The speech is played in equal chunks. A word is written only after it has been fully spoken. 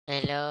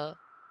Hello?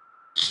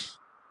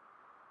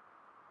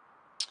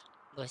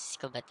 Boses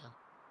ko ba to?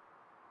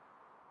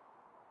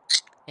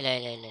 Hello.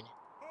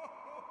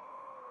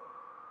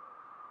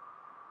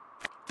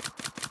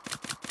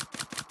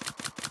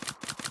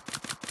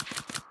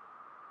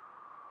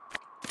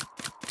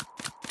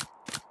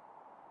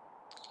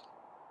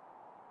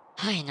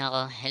 Ay,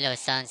 nako. Hello,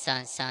 sound.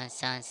 Test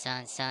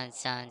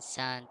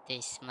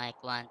mic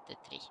 1, 2,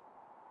 3.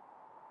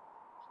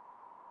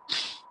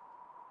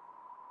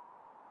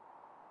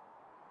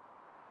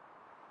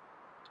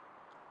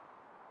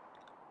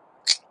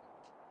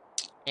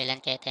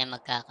 Kailan kaya tayo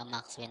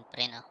magkaka-max win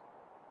pre, no?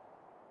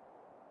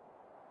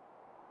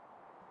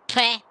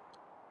 Pre!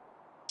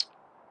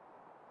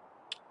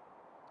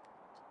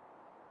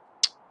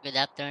 Good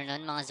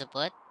afternoon, mga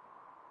supot.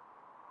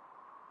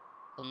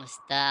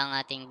 Kumusta ang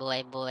ating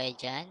buhay-buhay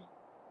dyan?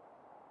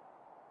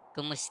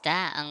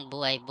 Kumusta ang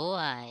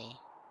buhay-buhay?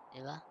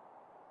 Diba?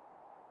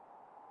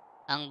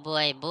 Ang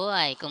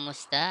buhay-buhay,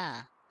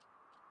 kumusta?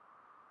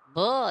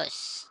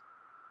 Boss!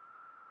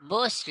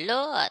 Boss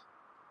Lot!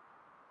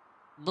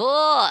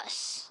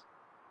 Boss!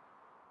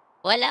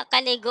 Wala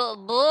kaligo,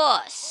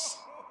 boss!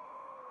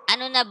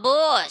 Ano na,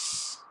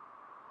 boss?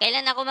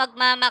 Kailan ako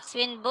magmamax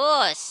win,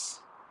 boss?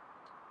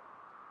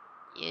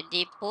 You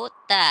di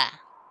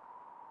puta.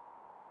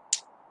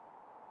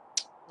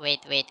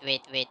 Wait.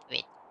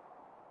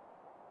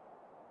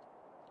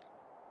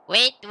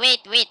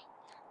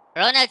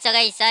 Ronald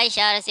Sagaysay,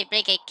 shoutout si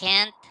Pre kay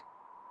Kent.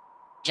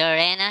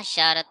 Jorena,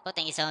 shoutout po.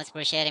 Thank you so much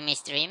for sharing my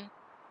stream.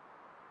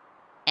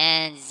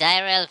 And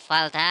Zyrel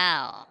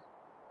Faltao.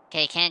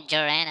 Kay Kent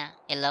Jorena,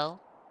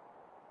 hello.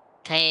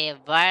 Kay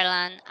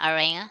Varlan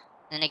Arenga,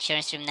 na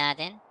nag-share stream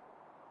natin.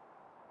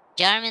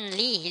 Jarman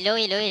Lee, hello,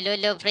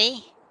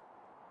 pre.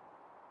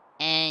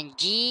 And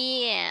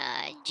G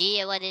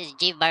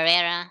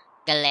Barrera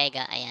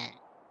Galega, ayan.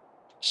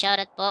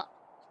 Shoutout po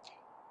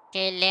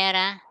kay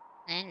Lera.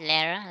 Ayan,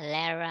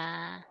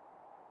 Lera.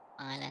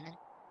 Pangalanan.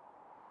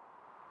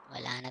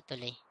 Wala na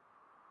tuloy.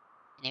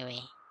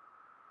 Anyway.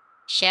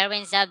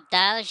 Sherwin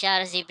Zabtal,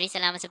 shoutout si Pri.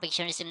 Salamat sa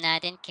picture stream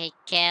natin. Kay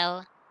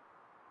Kel.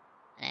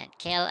 Ayan,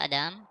 Kel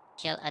Adam.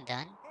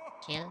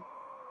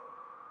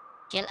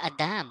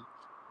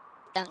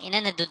 Tangina,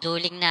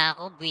 naduduling na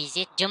ako.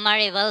 Visit.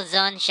 Jomari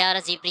Valzon,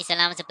 shoutout si Pri.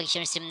 Salamat sa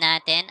picture stream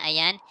natin.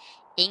 Ayan.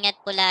 Ingat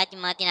po lahat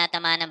yung mga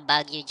tinatama ng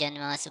bagyo dyan,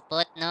 mga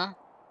supot, no?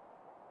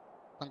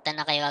 Punta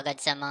na kayo agad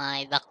sa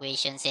mga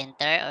evacuation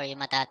center or yung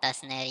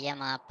matataas na area,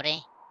 mga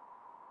pre.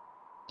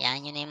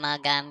 Yan yun na yung mga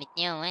gamit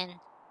nyo, man.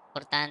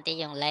 Importante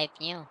yung life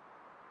nyo.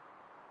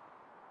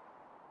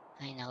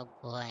 Ay, naku,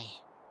 buhay.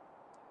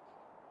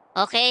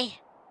 Okay.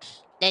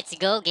 Let's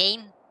go,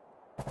 game.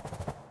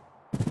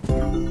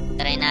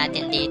 Try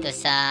natin dito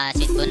sa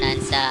Sweet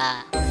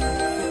Bonanza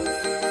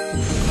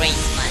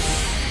Christmas.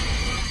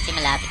 Kasi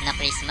malapit na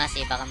Christmas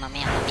eh. Baka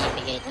mamaya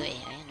mabibigay ito eh.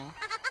 Ayun oh.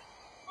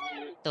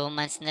 2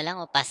 months na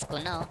lang o Pasko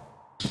na oh.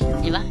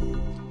 Diba?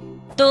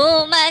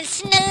 2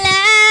 months na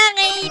lang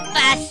ay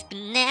Pasko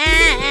na.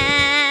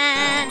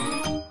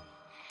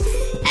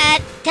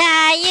 At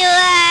tayo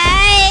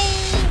ay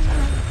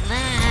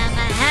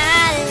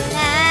mamahalan.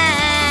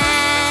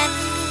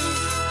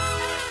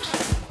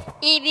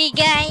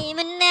 Ibigay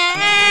mo na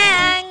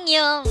ang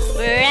iyong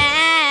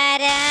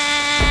brada.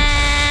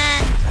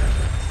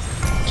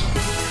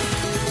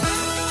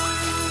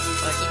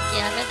 14K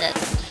agad at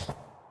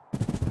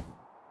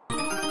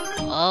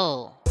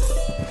oh.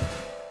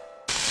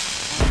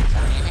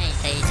 Ayan na,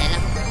 isa-isa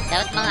lang.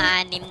 Dapat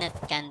mga 6 na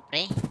can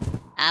pre.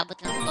 Abot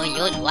lang. Oh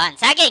yun, 1.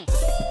 Saging!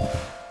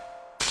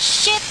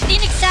 Shit! Di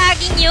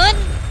nagsaging yun!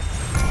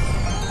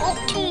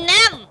 Okay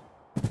nam!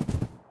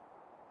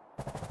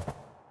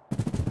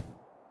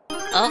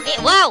 Okay,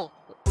 wow!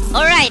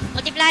 Alright,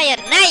 multiplier.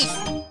 Nice!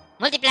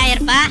 Multiplier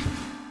pa?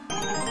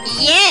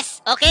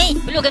 Yes! Okay,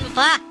 hulugan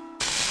mo pa.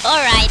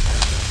 Alright.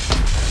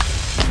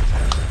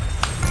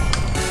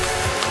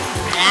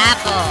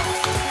 Bravo!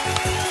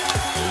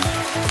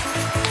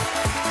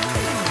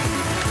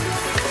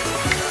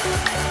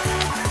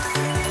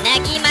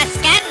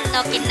 Nagimaskan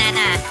no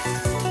kinana.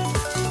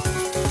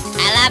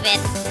 I love it.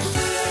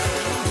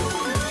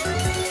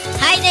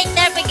 Hi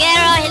Dexter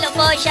Figuero, hello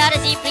po, shoutout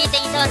si Pri,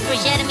 thank you so much for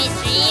sharing my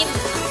stream.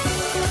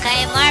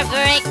 Kay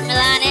Marverick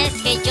Milanes,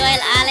 kay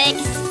Joel Alex.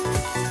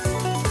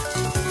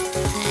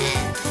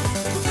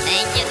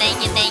 Thank you.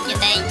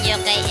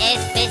 Kay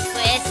S.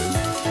 Besquest,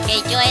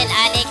 kay Joel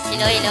Alex,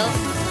 hello.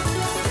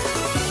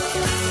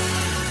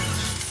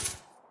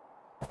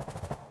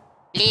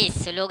 Please,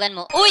 sulugan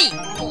mo. Uy!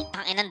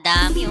 Putang inang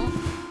dami oh.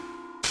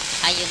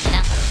 Ayun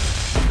lang.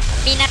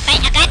 Pinatay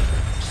agad!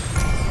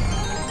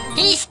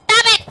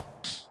 Stop it!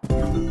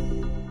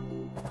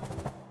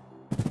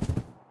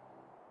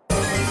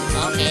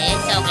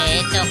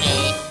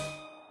 Okay,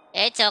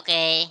 it's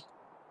okay.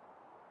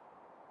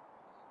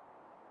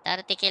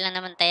 Tartiki lang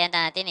naman tayo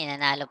natin.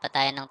 Nanalo pa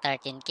tayo ng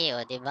 13K,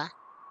 o, diba?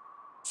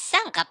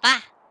 Saan ka pa?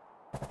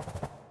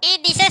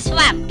 Di sa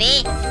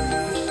swampy.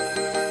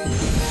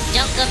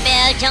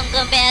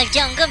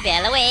 Jungle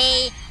bell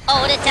away.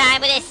 All the time,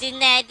 but it's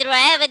tonight,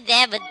 every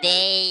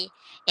day.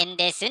 And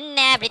there's soon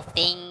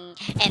everything,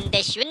 and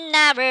there's you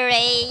never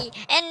ray,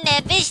 and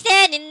every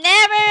standing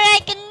never I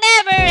can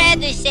never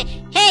ever say,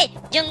 hey,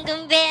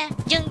 jungle bell,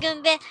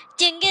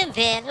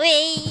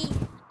 way,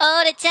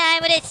 all the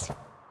time with it's,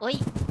 uy,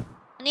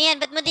 ano yan,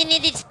 ba't mo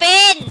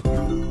dinidid-spin?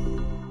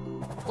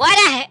 What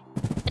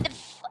the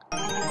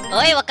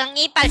uy, wag kang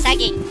ipal,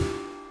 saging.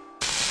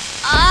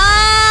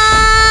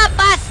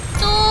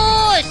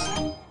 Bastos!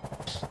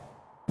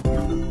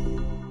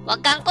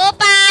 Wag kang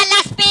kupa,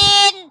 last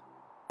spin!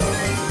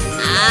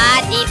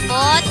 Di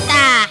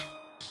puta!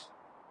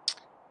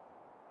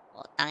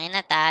 Tangin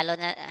na, talo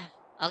na.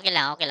 Okay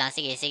lang,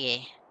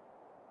 sige.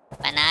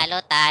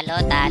 Panalo,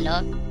 talo.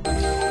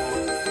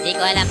 Hindi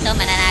ko alam to,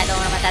 mananalo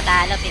o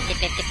matatalo,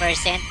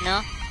 50-50%,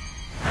 no?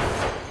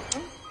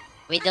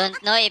 We don't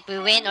know if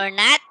we win or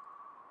not.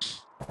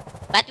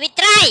 But we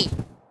try!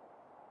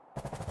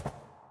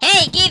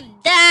 Hey, give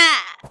the...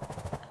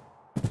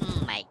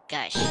 Oh my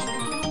gosh.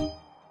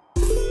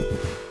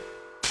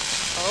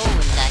 Oh,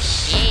 la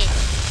shit.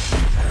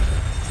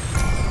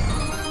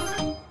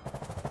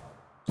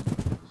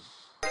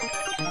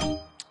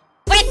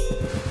 Wait!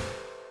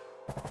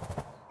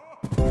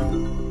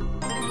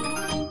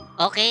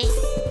 Okay.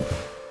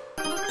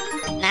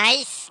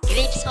 Nice.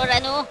 Grapes or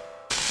ano?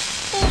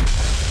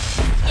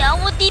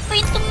 Yawa, di pa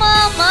yung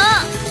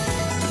tumama.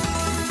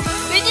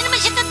 Pwede naman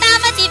siya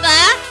tatama, diba?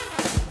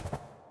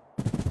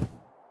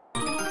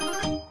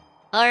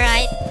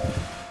 Alright.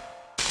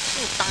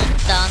 Putang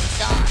dami.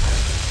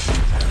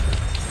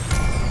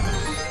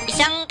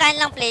 Isang can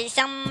lang, please.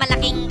 Isang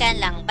malaking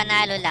can lang.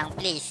 Panalo lang,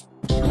 please.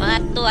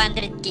 Mga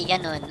 200k,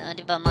 ganun. O,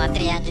 diba? Mga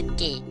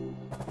 300k.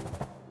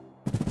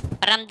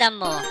 Paramdam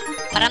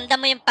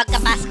mo yung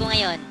pagkapasko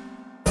ngayon.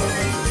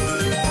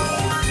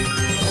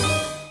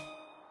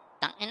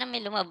 Tangina,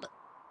 may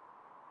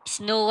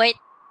Snow White.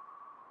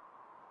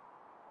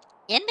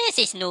 Yan ba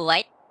si Snow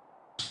White?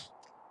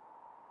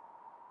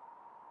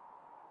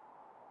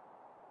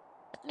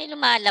 Ba't may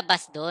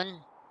lumalabas doon?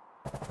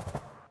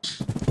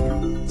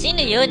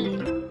 Sino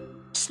yun?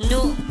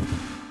 Snow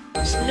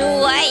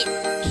White.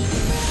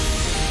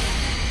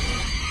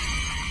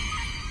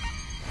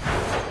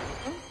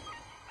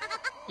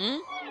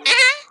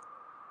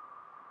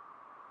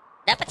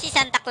 Dapat si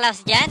Santa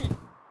Claus dyan.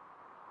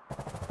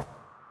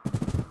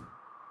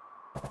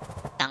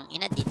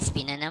 Tangina,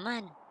 ditspin na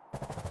naman.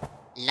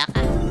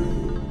 Laka.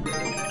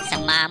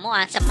 Sama mo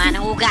sama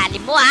ng ugali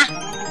mo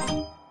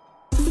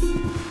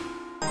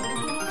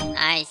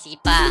Ay, sige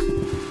pa.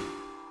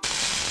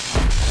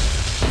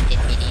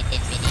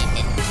 Pinitin.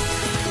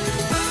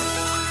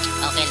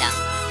 Okay lang.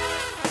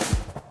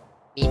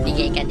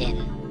 Bibigay ka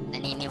din.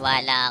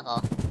 Naniniwala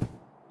ako.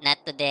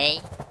 Not today.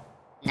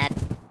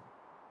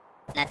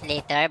 Not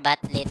later,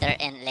 but later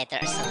and later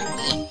soon.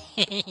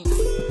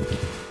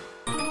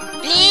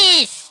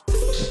 Please!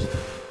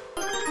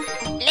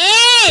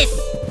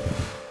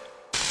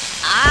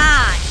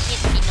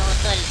 Shit,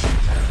 pinutol.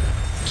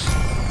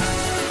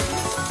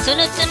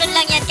 Sunod-sunod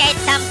lang yan kahit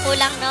 10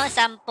 lang, no?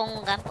 10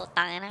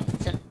 putang na.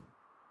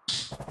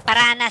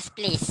 Paranas,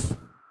 please.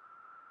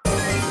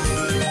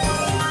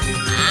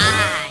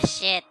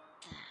 Shit.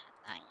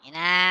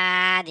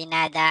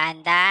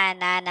 Dinadaan-daan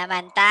na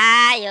naman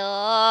tayo.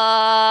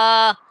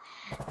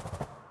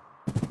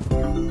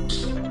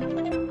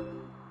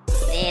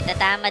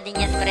 Tatama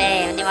din yan,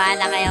 pre.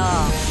 Maniwala kayo.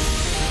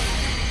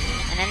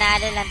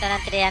 Nanalo lang to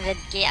ng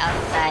 300k, out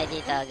tayo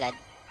dito agad.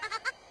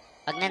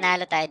 Pag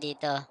nanalo tayo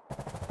dito.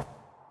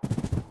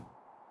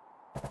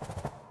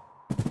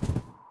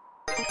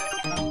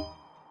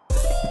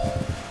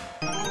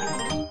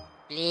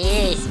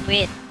 Please,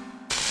 quit.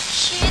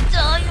 Shit,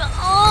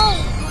 ayaw.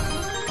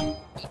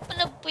 Di pa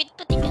nag-quit,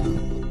 pati ka.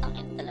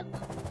 Putangin talaga.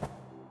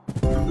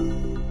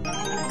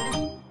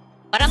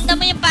 Paramdam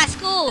mo yung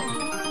Pasko.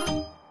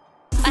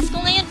 Pasko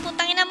ngayon,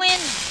 putangin na mo yan.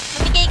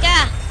 Mamigay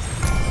ka.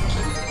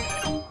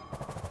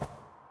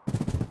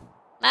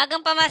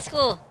 Magang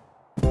pamasko.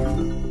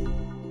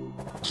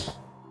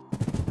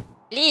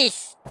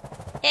 Please.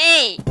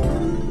 Hey!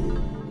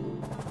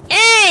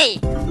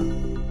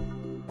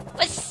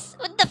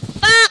 What the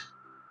fuck?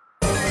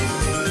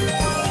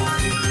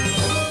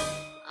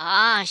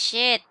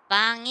 Shit.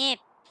 Pangit.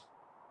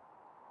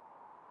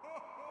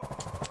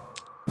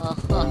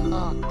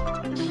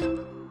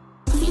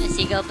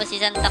 Sinasigaw pa si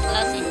Santa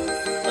Claus eh.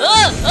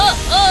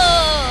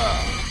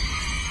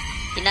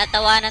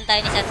 Tinatawanan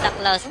tayo ni Santa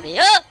Claus. Sabi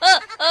niya,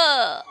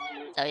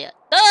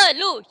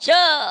 talo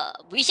siya!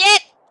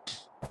 Buisit!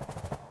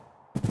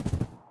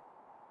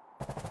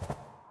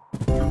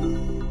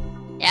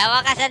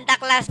 Yawa ka, Santa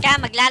Claus ka.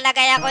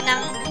 Maglalagay ako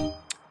ng...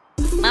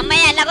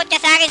 Mamaya, lagot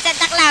ka sa akin,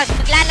 Santa Claus.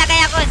 Maglalagay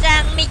ako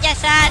sa media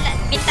sa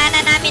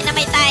bintana namin na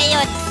may tayo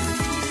yun.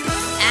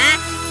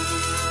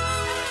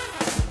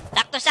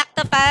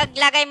 Sakto-sakto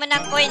paglagay mo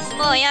ng coins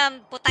mo.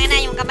 Yung putang na,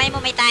 yung kamay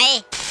mo may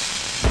tae.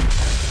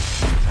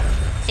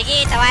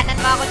 Sige, tawanan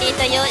mo ako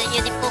dito.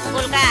 Yun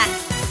ipukul ka.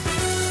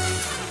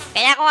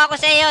 Kaya kung ako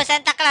sa iyo,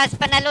 Santa Claus,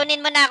 panalunin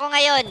mo na ako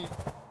ngayon.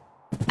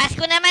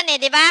 Pasko naman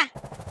di ba?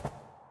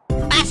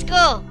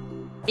 Pasko!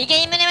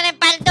 Bigay mo naman ng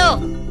paldo.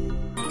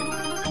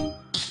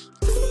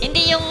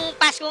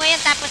 ko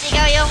ngayon tapos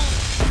ikaw yung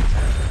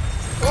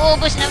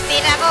uubos ng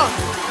pera ko.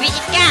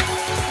 Visit ka.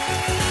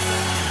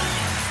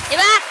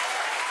 Diba?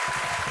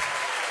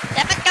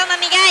 Dapat ka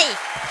mamigay.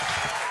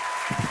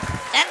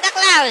 Santa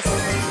Claus.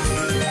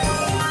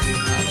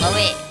 Oh,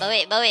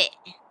 bawi.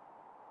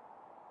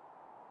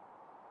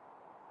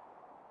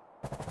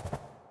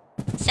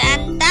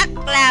 Santa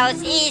Claus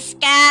is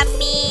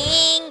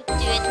coming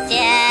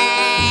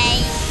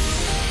today.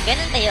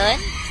 Ganun ba yun?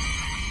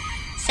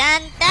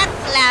 Santa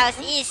Claus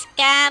is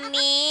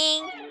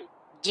coming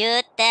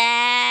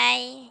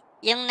today.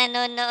 Yung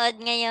nanonood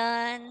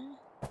ngayon.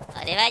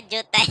 O, diba?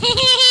 Jutay.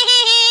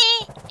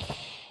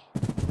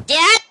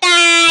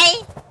 Jutay!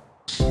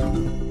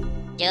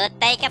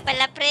 Jutay ka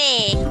pala,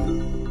 pre.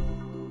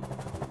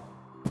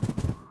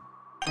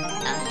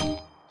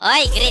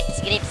 Oy, grips.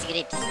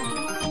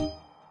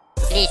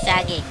 Please,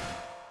 saging.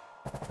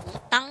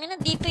 Utang na,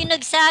 di pa yung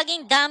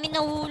nagsaging. Daming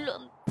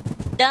nahulog.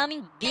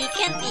 Daming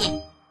vacant eh.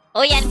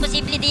 O yan,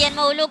 posible di yan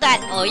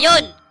mahulugan. O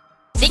yun.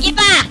 Sige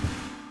pa.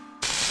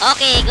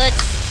 Okay, good.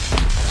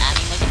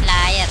 Daming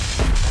multiplier.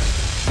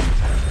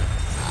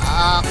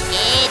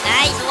 Okay,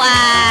 nice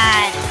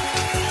one.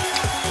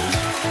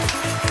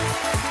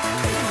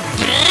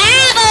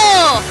 Bravo!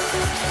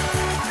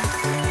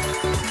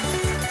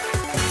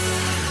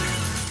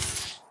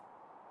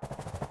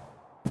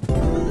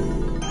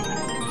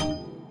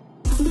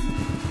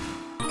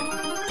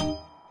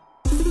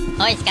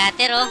 Oy,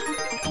 scatter oh.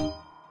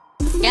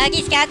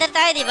 Gagi, scatter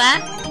tayo, di ba?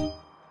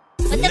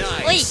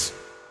 Nice. Uy!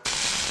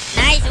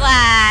 Nice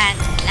one!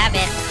 Love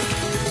it.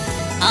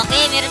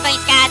 Okay, meron pang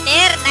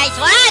scatter. Nice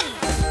one!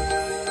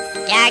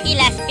 Gagi,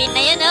 last spin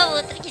na yun,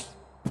 oh.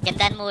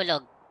 Gandahan mo,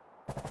 ulog.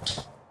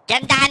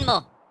 Gandahan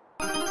mo.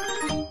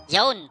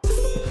 Yun.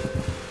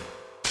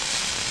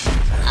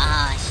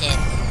 Ah, shit.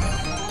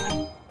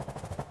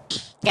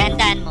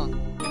 Gandahan mo.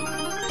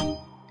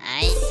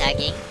 Nice,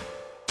 saging.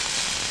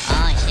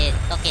 Oh, shit.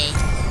 Okay.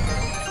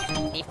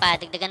 Hindi pa.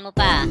 Dagdagan mo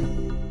pa.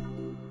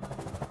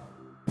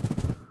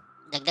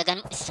 Dagdagan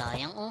mo.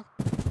 Sayang, oh.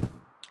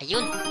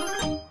 Ayun.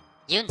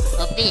 Yun.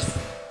 Oh, please.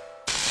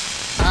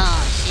 Oh,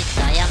 shit.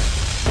 Sayang.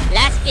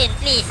 Last spin,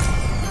 please.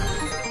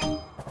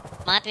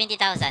 Mga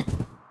 20,000.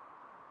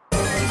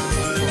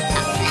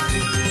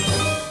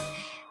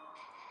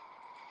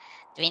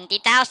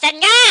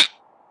 20,000 nga!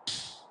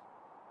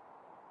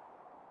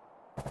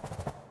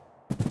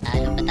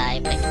 Talo pa tayo,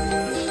 pre.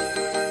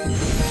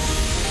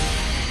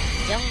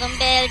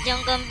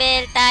 Jonggong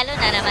bell, talo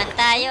na naman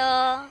tayo.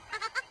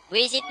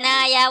 Wisit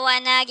na, yawa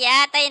na,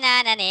 giatay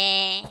na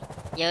nane.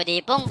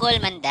 Yodi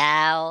punggol man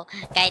daw,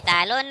 kay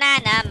talo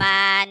na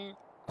naman.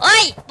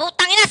 Oy!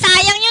 Putang ina,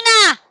 sayang yun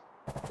ah!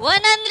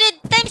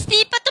 100 times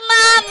di pa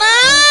tumama!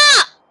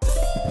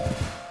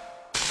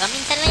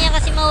 Paminsan lang yan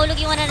kasi mahulog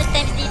yung 100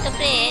 times dito,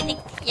 pre.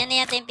 Yan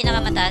na yata yung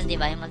pinakamataas, di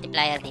ba? Yung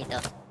multiplier dito.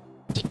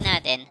 Check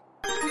natin.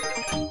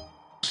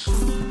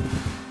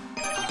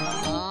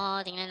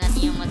 Tingnan natin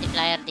yung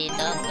multiplier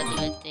dito.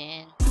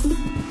 Pati-patin.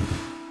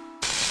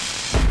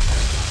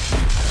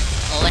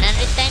 Oh, 100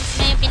 times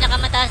na yung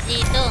pinakamataas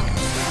dito.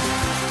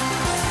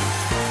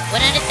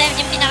 100 times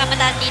yung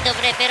pinakamataas dito,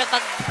 pre. Pero pag...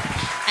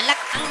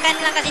 Ang kan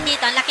lang kasi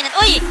dito, ang laki na...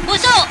 Uy!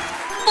 Puso!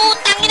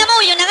 Putang ina mo!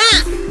 Yun na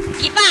nga!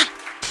 Sige pa!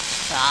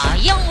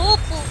 Sayang, oh!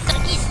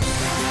 Putangis!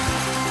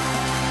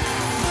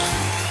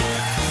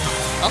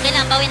 Okay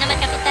lang, bawi naman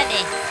kapitan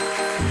eh.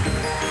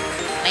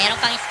 Mayroon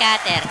pang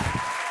scatter.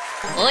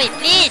 Uy,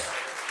 please!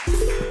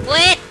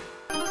 Wait!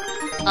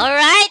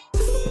 Alright!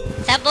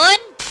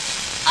 Sabon?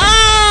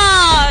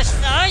 Oh!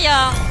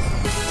 Sayang!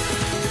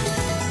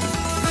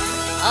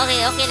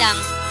 Okay lang.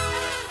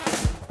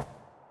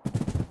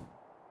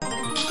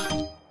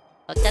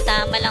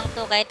 Pagtatama lang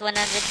to kahit 100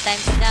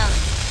 times lang.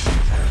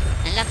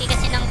 Ang laki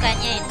kasi ng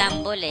kanya yung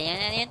tumble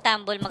eh. Yung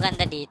tumble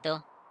maganda dito.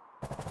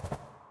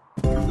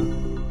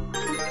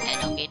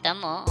 Ayan, kita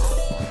mo.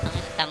 Ang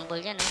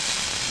tumble yan, oh.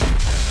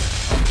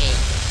 Okay.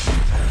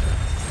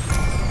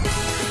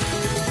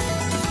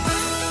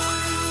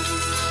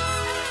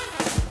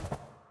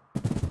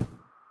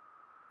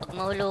 Pag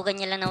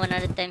mahulugan niya lang na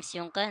 100 times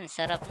yung kan,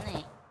 sarap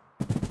na eh.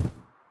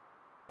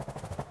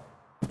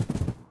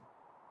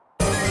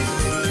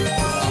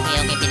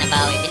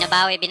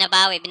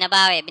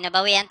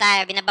 Binabawian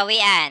tayo,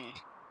 binabawian.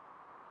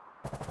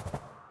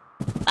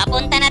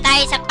 Papunta na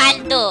tayo sa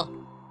paldo.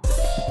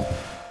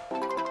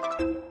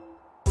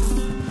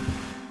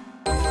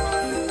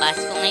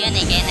 Pasko ngayon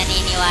eh, kaya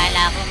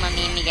naniniwala ako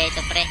mamimigay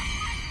ito, pre.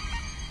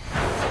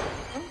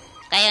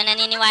 Kayo,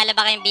 naniniwala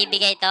ba kayong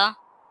bibigay ito?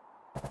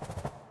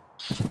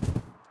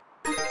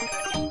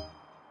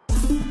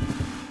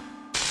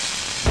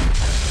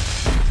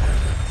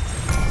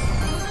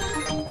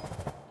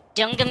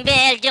 Jonggong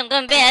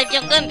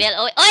bell.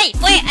 Oy!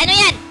 Uy! Ano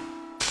yan?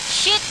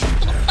 Shit!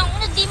 Tutang mo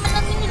na, di man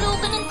lang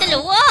minulugan ng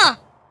dalawa.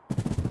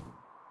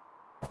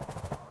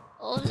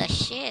 Hola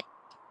shit.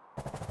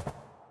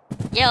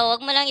 Yo, wag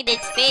mo lang i-dead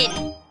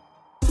spin.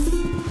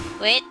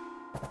 Wait.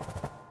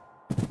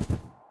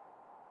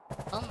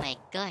 Oh my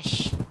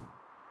gosh.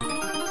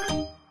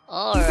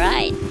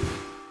 Alright.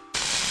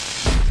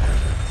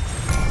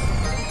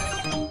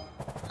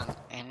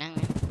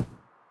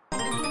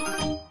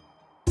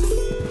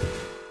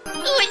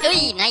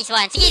 Nice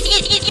one.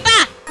 Sige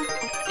pa!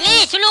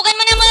 Please, sulukan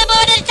mo na mga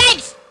 100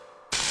 times!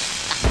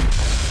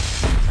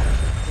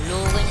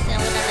 Sulukan niya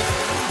sa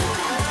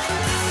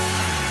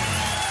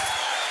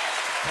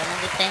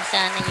 100 times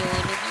sana yung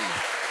hulog niya.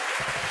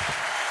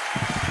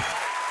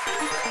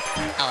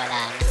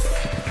 Wala na.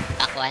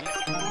 Pakwan.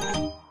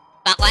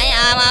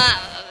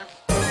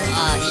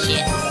 Oh,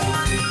 shit.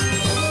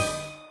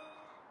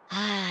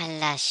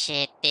 Alas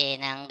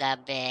 7 ng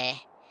gabi.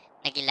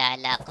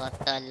 Nagilala ko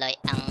tuloy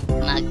ang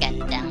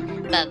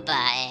magandang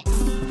babae.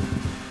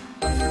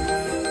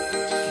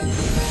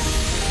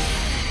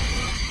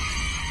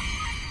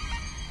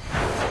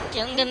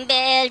 Jingle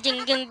bell,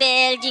 jingle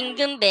bell,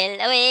 jingle bell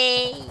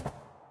away.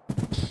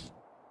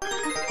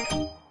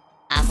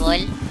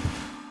 Apple.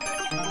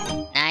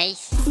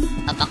 Nice.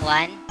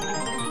 Papakwan.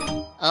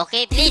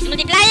 Okay, please,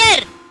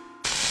 multiplier!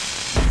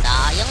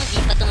 Sayang, hindi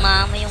pa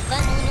tumama yung no?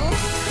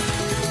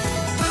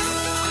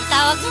 Ang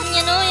tawag nun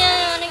yan, no?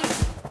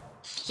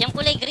 Siyang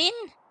kulay green.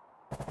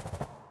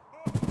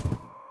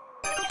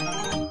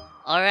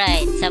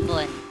 Alright,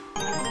 sabon.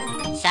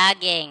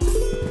 Saging.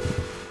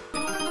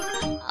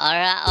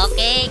 Alright,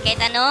 okay, kahit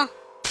ano?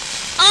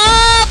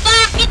 Oh,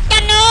 bakit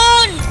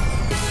ganun?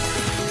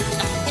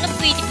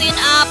 Pwede pa yun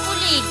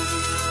apple eh.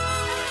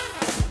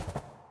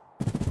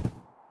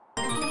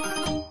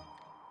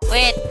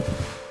 Wait.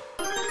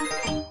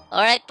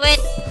 Alright, wait.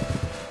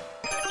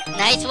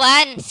 Nice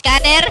one.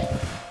 Scatter.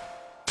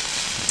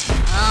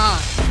 Oh.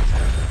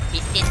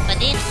 15 pa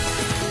din.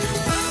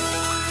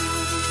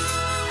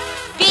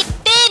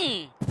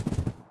 15!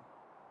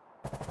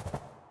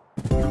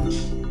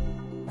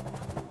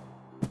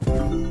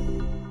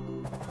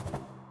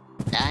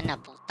 Sana,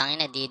 putang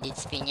ina, didid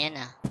spin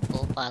yan ah.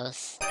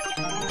 Opals.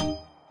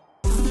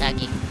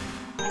 Saging.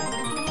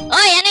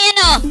 Oy, ano yan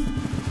oh?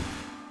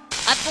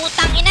 At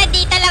putang ina,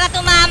 di talaga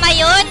tumama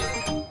yun.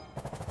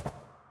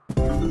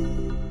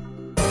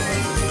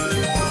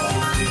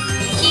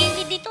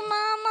 Hindi di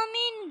tumama,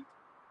 min.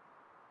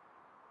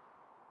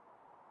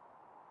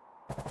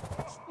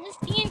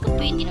 Tingin ko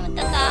pwede naman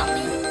tatama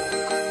yun.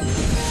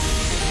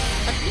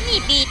 Ba't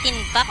binibitin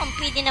pa kung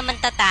pwede naman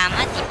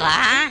tatama,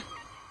 diba?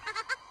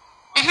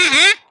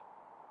 Aha.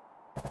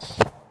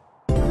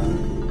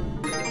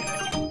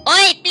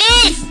 Oy,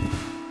 please!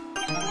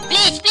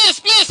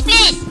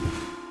 Please!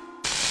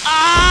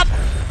 Up!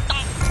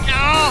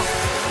 No!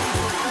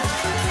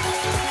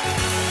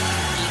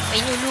 Hindi pa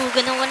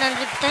inulugan ng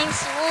 100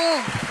 times,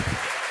 oh.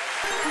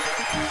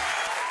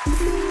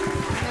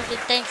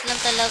 100 times lang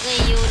talaga,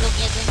 iulog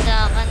niya dun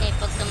sa akin eh,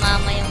 pag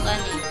tumama yung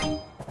kan eh.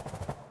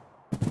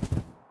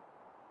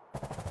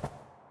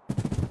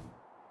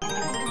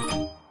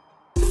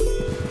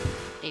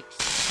 Tips.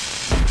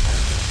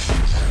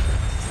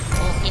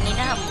 Okay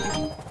nila mo.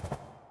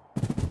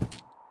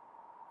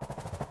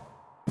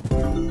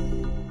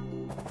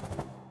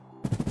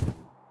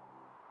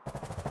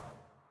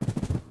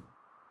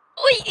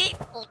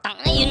 Putang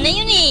na, yun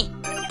eh.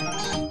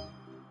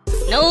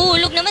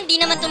 Nahuhulog naman, di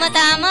naman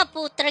tumatama.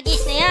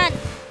 Putragis na yan.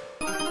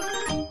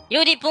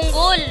 Yudi,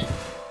 punggol.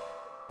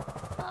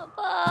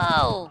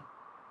 Abaw.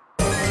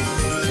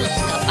 Sus,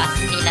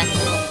 kapastilan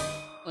mo.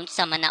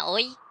 Unsa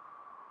manaoy.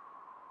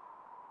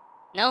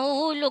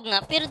 Nahuhulog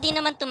nga, pero di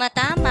naman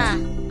tumatama.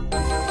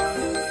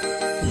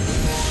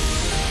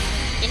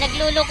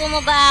 Pinagluloko mo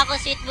ba ako,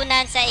 Sweet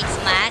Bonanza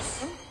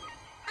Xmas?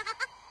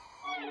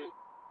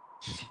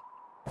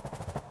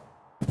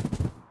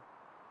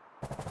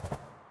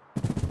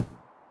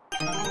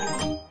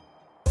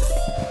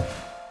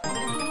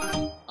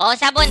 Oh,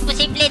 sabon,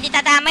 posible di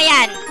tatama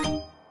yan.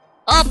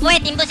 Oh,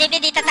 puwet, imposible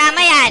di tatama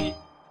yan.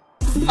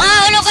 Oh,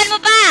 hulugan mo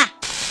pa!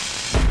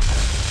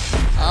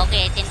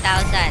 Okay, 10,000.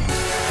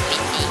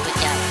 20, good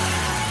job.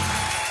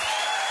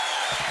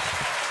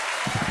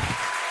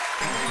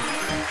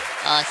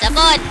 Oh,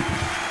 sabon.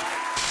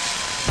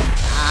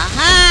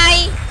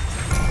 Hi!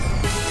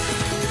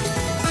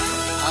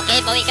 Okay,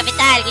 bawi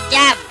kapital, good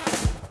job.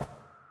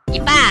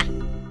 Ipa.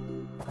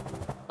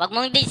 Huwag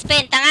mong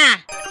dispen, tanga.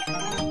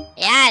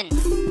 Ayan.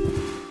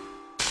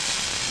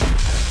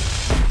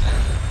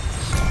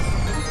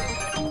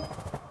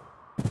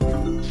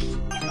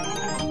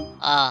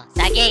 Oh,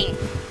 saging.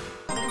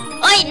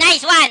 Oy,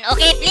 nice one.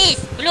 Okay, please.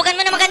 Hulugan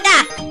mo na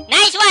maganda.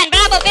 Nice one.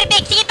 Bravo,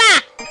 perfect. Sige pa.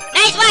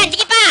 Nice one.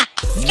 Sige pa.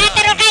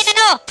 Scatter or kahit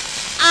ano.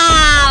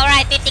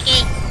 Alright,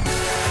 50k.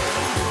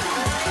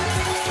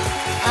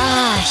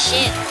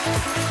 Shit.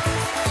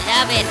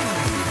 Love it.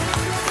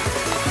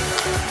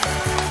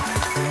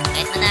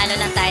 Kahit manalo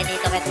lang tayo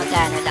dito, kahit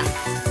magkano lang.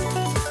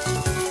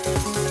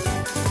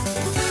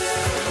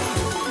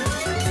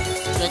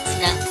 Goods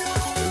na.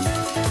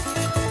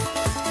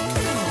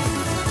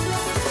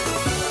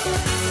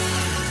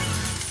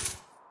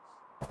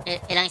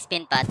 Ilang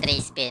spin pa?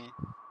 3 spin.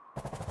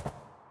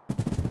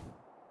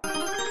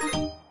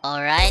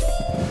 Alright.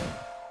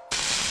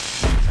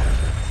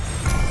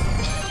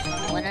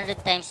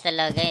 100 times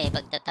talaga eh,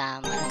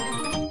 pagtatama.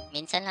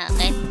 Minsan lang,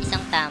 kahit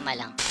isang tama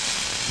lang.